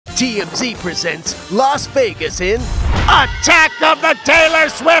TMZ presents Las Vegas in Attack of the Taylor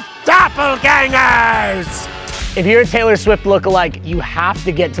Swift Doppelgangers! If you're a Taylor Swift lookalike, you have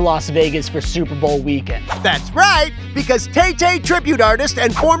to get to Las Vegas for Super Bowl weekend. That's right, because Tay-Tay tribute artist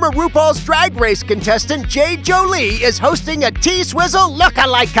and former RuPaul's Drag Race contestant Jade Jolie is hosting a T-Swizzle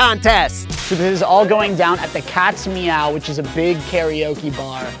lookalike contest. So this is all going down at the Cat's Meow, which is a big karaoke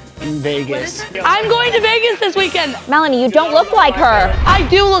bar in Vegas. I'm going to Vegas this weekend. Melanie, you don't look like her. I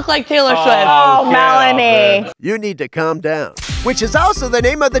do look like Taylor Swift. Oh, Melanie. You need to calm down. Which is also the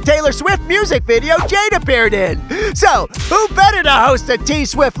name of the Taylor Swift music video Jade appeared in. So, who better to host a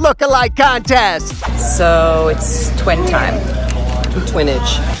T-Swift lookalike contest? So it's twin time.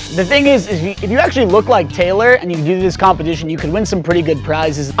 Twinnage. The thing is if you actually look like Taylor and you do this competition, you could win some pretty good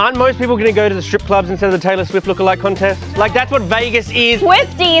prizes. Aren't most people going to go to the strip clubs instead of the Taylor Swift lookalike contest? Like, that's what Vegas is.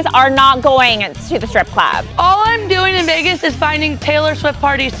 Swifties are not going to the strip club. All I'm doing in Vegas is finding Taylor Swift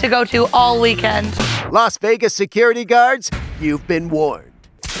parties to go to all weekend. Las Vegas security guards, you've been warned.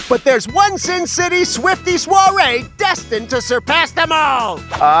 But there's one Sin City Swiftie soiree destined to surpass them all.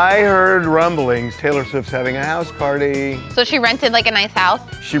 I heard rumblings Taylor Swift's having a house party. So she rented like a nice house?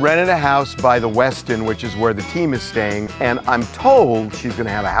 She rented a house by the Westin, which is where the team is staying, and I'm told she's gonna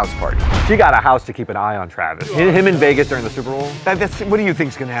have a house party. She got a house to keep an eye on Travis. Him in Vegas during the Super Bowl. What do you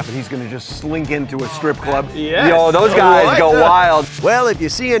think's gonna happen? He's gonna just slink into a strip club? Yes. Yo, those guys go wild. Well, if you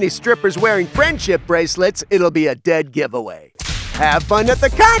see any strippers wearing friendship bracelets, it'll be a dead giveaway. Have fun at the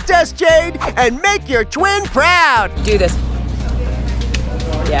contest, Jade, and make your twin proud. Do this.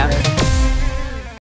 Yeah.